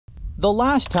The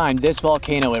last time this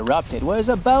volcano erupted was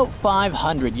about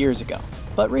 500 years ago,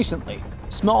 but recently,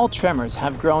 small tremors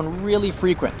have grown really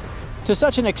frequent, to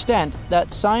such an extent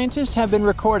that scientists have been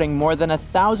recording more than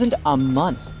 1,000 a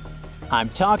month. I'm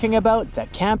talking about the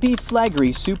Campi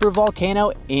Flegrei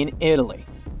supervolcano in Italy.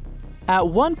 At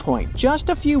one point, just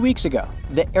a few weeks ago,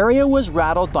 the area was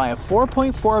rattled by a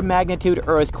 4.4 magnitude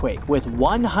earthquake with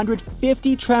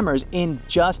 150 tremors in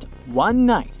just one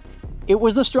night. It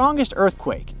was the strongest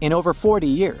earthquake in over 40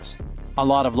 years. A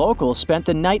lot of locals spent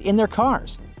the night in their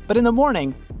cars, but in the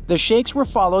morning, the shakes were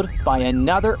followed by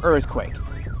another earthquake,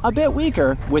 a bit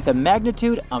weaker with a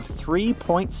magnitude of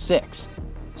 3.6.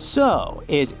 So,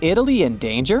 is Italy in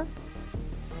danger?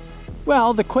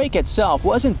 Well, the quake itself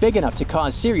wasn't big enough to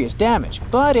cause serious damage,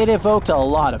 but it evoked a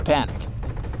lot of panic.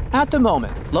 At the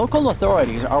moment, local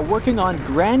authorities are working on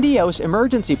grandiose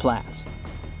emergency plans.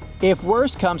 If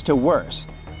worse comes to worse,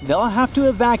 they'll have to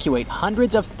evacuate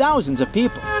hundreds of thousands of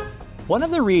people. One of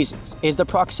the reasons is the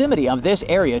proximity of this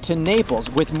area to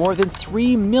Naples with more than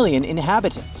 3 million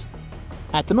inhabitants.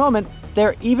 At the moment,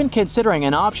 they're even considering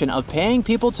an option of paying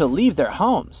people to leave their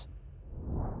homes.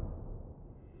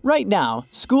 Right now,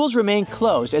 schools remain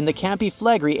closed in the Campi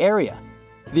Flegrei area.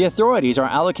 The authorities are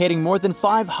allocating more than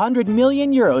 500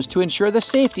 million euros to ensure the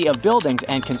safety of buildings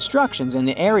and constructions in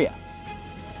the area.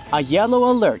 A yellow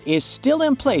alert is still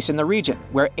in place in the region,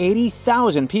 where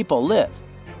 80,000 people live.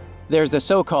 There's the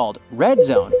so-called red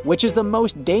zone, which is the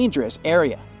most dangerous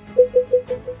area.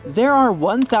 There are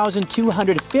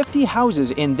 1,250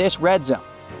 houses in this red zone,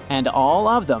 and all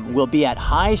of them will be at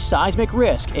high seismic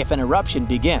risk if an eruption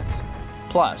begins.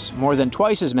 Plus, more than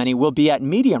twice as many will be at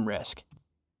medium risk.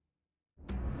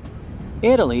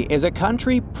 Italy is a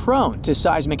country prone to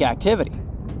seismic activity,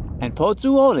 and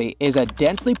Pozzuoli is a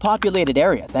densely populated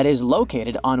area that is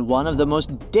located on one of the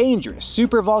most dangerous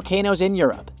supervolcanoes in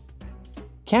Europe.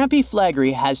 Campi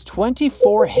Flegrei has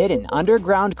 24 hidden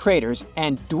underground craters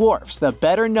and dwarfs the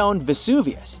better-known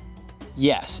Vesuvius.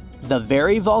 Yes, the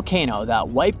very volcano that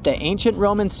wiped the ancient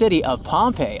Roman city of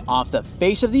Pompei off the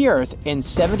face of the earth in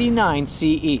 79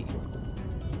 CE.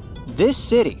 This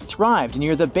city thrived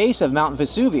near the base of Mount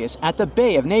Vesuvius at the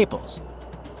Bay of Naples.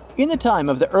 In the time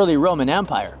of the early Roman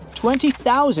Empire,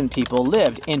 20,000 people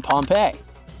lived in Pompei.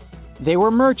 They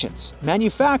were merchants,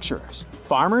 manufacturers,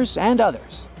 farmers, and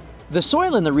others. The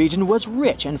soil in the region was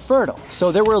rich and fertile,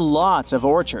 so there were lots of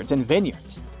orchards and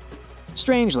vineyards.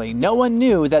 Strangely, no one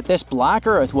knew that this black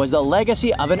earth was the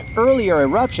legacy of an earlier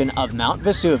eruption of Mount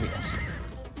Vesuvius.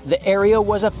 The area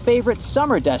was a favorite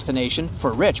summer destination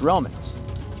for rich Romans.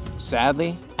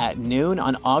 Sadly, at noon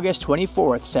on August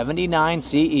 24, 79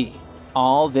 CE,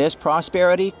 all this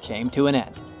prosperity came to an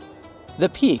end. The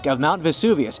peak of Mount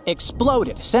Vesuvius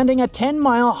exploded, sending a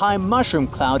 10-mile-high mushroom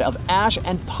cloud of ash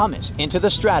and pumice into the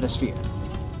stratosphere.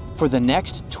 For the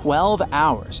next 12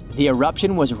 hours, the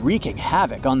eruption was wreaking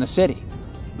havoc on the city.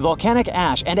 Volcanic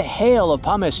ash and a hail of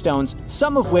pumice stones,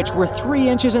 some of which were 3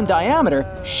 inches in diameter,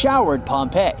 showered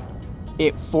Pompeii.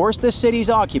 It forced the city's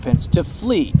occupants to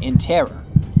flee in terror.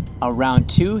 Around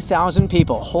 2,000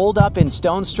 people holed up in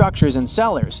stone structures and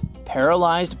cellars,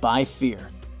 paralyzed by fear.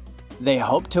 They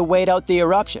hoped to wait out the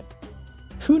eruption.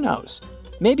 Who knows?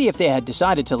 Maybe if they had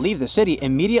decided to leave the city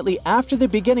immediately after the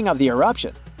beginning of the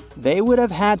eruption, they would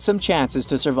have had some chances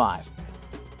to survive.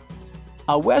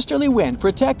 A westerly wind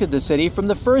protected the city from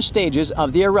the first stages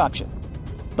of the eruption.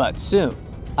 But soon,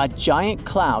 a giant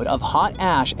cloud of hot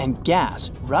ash and gas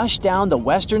rushed down the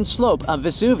western slope of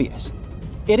Vesuvius.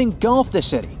 It engulfed the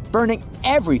city, burning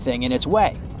everything in its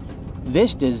way.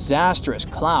 This disastrous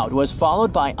cloud was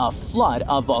followed by a flood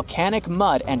of volcanic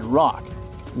mud and rock,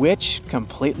 which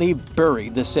completely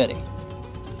buried the city.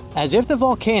 As if the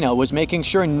volcano was making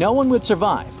sure no one would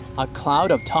survive, a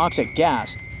cloud of toxic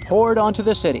gas poured onto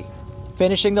the city,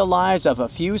 finishing the lives of a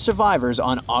few survivors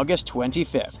on August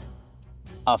 25th.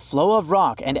 A flow of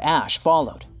rock and ash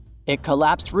followed. It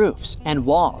collapsed roofs and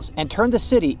walls and turned the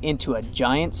city into a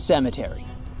giant cemetery.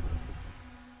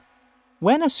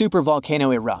 When a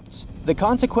supervolcano erupts, the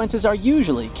consequences are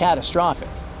usually catastrophic.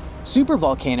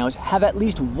 Supervolcanoes have at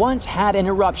least once had an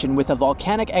eruption with a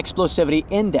volcanic explosivity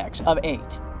index of 8,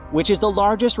 which is the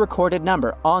largest recorded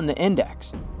number on the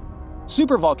index.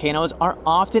 Supervolcanoes are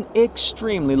often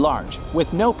extremely large,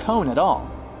 with no cone at all.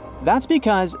 That's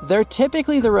because they're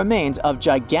typically the remains of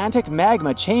gigantic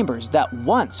magma chambers that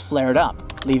once flared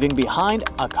up, leaving behind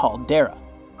a caldera.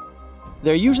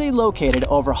 They're usually located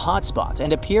over hotspots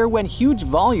and appear when huge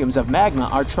volumes of magma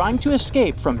are trying to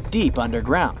escape from deep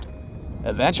underground.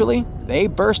 Eventually, they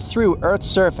burst through Earth's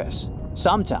surface.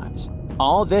 Sometimes,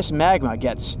 all this magma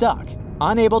gets stuck,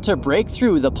 unable to break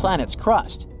through the planet's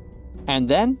crust. And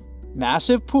then,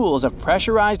 Massive pools of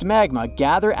pressurized magma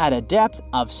gather at a depth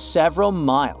of several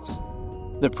miles.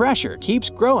 The pressure keeps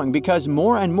growing because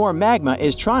more and more magma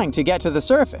is trying to get to the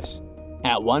surface.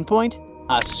 At one point,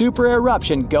 a super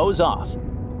eruption goes off.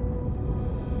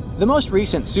 The most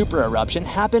recent super eruption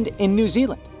happened in New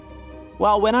Zealand.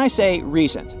 Well, when I say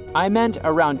recent, I meant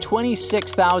around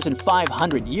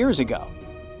 26,500 years ago.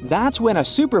 That's when a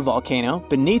supervolcano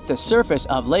beneath the surface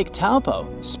of Lake Taupo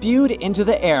spewed into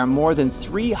the air more than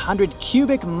 300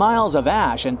 cubic miles of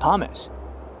ash and pumice.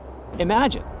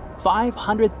 Imagine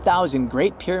 500,000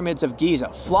 Great Pyramids of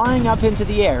Giza flying up into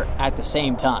the air at the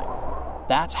same time.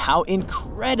 That's how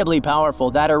incredibly powerful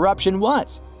that eruption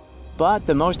was. But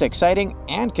the most exciting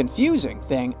and confusing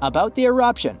thing about the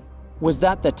eruption was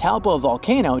that the Taupo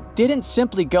volcano didn't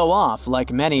simply go off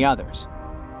like many others.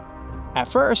 At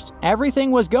first,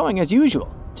 everything was going as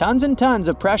usual. Tons and tons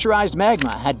of pressurized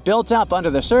magma had built up under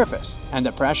the surface, and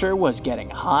the pressure was getting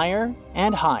higher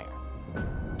and higher.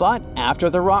 But after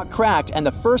the rock cracked and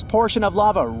the first portion of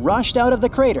lava rushed out of the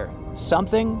crater,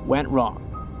 something went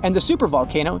wrong, and the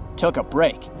supervolcano took a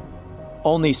break.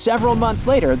 Only several months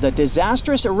later, the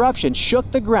disastrous eruption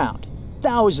shook the ground.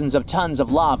 Thousands of tons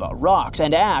of lava, rocks,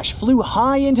 and ash flew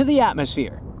high into the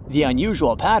atmosphere. The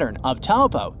unusual pattern of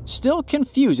Taupo still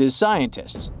confuses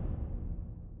scientists.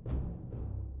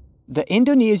 The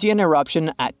Indonesian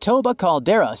eruption at Toba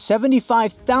caldera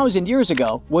 75,000 years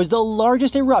ago was the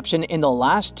largest eruption in the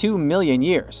last 2 million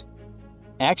years.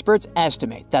 Experts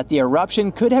estimate that the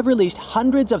eruption could have released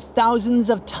hundreds of thousands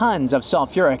of tons of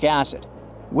sulfuric acid,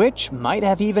 which might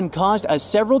have even caused a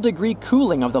several-degree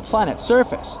cooling of the planet's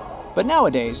surface. But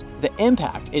nowadays, the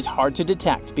impact is hard to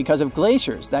detect because of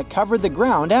glaciers that covered the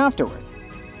ground afterward.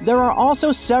 There are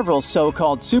also several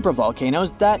so-called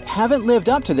supervolcanoes that haven't lived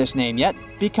up to this name yet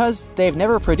because they've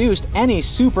never produced any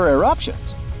super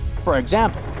eruptions. For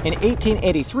example, in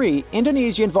 1883,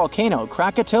 Indonesian volcano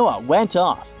Krakatoa went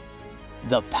off.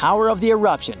 The power of the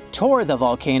eruption tore the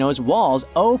volcano's walls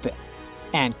open,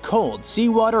 and cold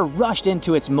seawater rushed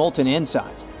into its molten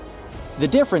insides. The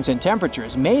difference in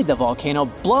temperatures made the volcano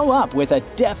blow up with a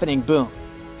deafening boom.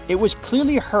 It was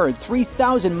clearly heard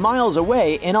 3,000 miles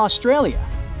away in Australia.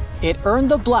 It earned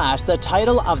the blast the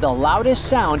title of the loudest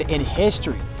sound in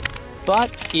history.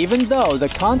 But even though the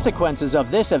consequences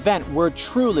of this event were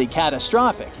truly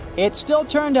catastrophic, it still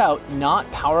turned out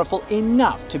not powerful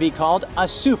enough to be called a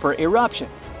super eruption.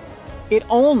 It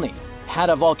only had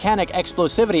a volcanic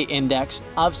explosivity index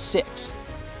of 6.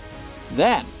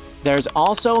 Then, there's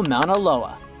also Mauna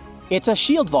Loa. It's a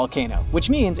shield volcano,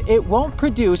 which means it won't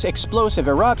produce explosive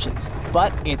eruptions,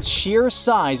 but its sheer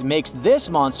size makes this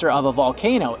monster of a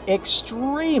volcano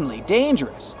extremely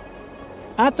dangerous.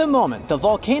 At the moment, the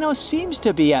volcano seems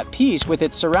to be at peace with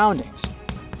its surroundings.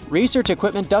 Research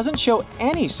equipment doesn't show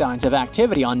any signs of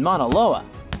activity on Mauna Loa,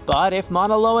 but if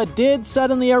Mauna Loa did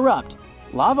suddenly erupt,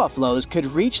 lava flows could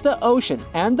reach the ocean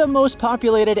and the most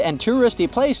populated and touristy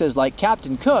places like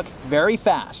Captain Cook very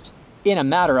fast, in a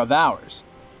matter of hours.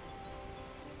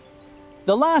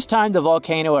 The last time the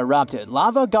volcano erupted,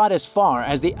 lava got as far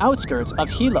as the outskirts of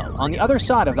Hilo on the other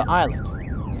side of the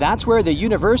island. That's where the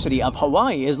University of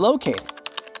Hawaii is located.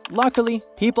 Luckily,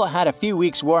 people had a few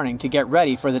weeks' warning to get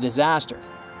ready for the disaster.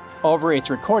 Over its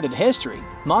recorded history,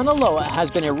 Mauna Loa has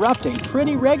been erupting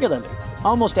pretty regularly,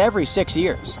 almost every 6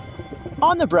 years.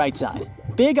 On the bright side,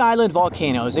 big island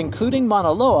volcanoes including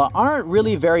Mauna Loa aren't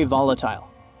really very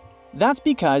volatile. That's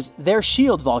because they're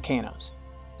shield volcanoes.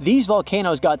 These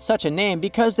volcanoes got such a name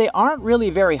because they aren't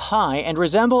really very high and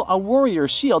resemble a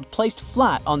warrior's shield placed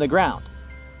flat on the ground.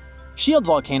 Shield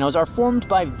volcanoes are formed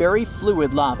by very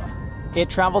fluid lava. It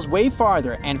travels way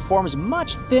farther and forms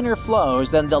much thinner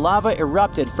flows than the lava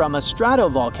erupted from a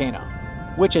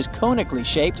stratovolcano, which is conically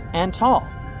shaped and tall,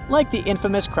 like the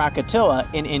infamous Krakatoa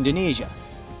in Indonesia.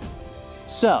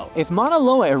 So, if Mauna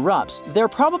Loa erupts, there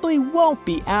probably won't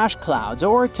be ash clouds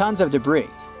or tons of debris.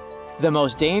 The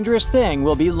most dangerous thing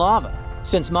will be lava.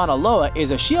 Since Mauna Loa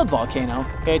is a shield volcano,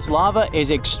 its lava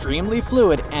is extremely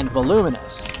fluid and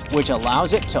voluminous, which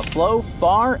allows it to flow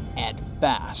far and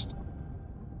fast.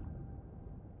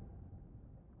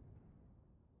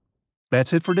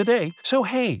 That's it for today. So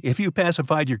hey, if you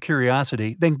pacified your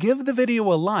curiosity, then give the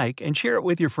video a like and share it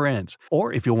with your friends.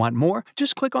 Or if you want more,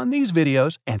 just click on these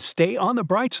videos and stay on the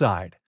bright side.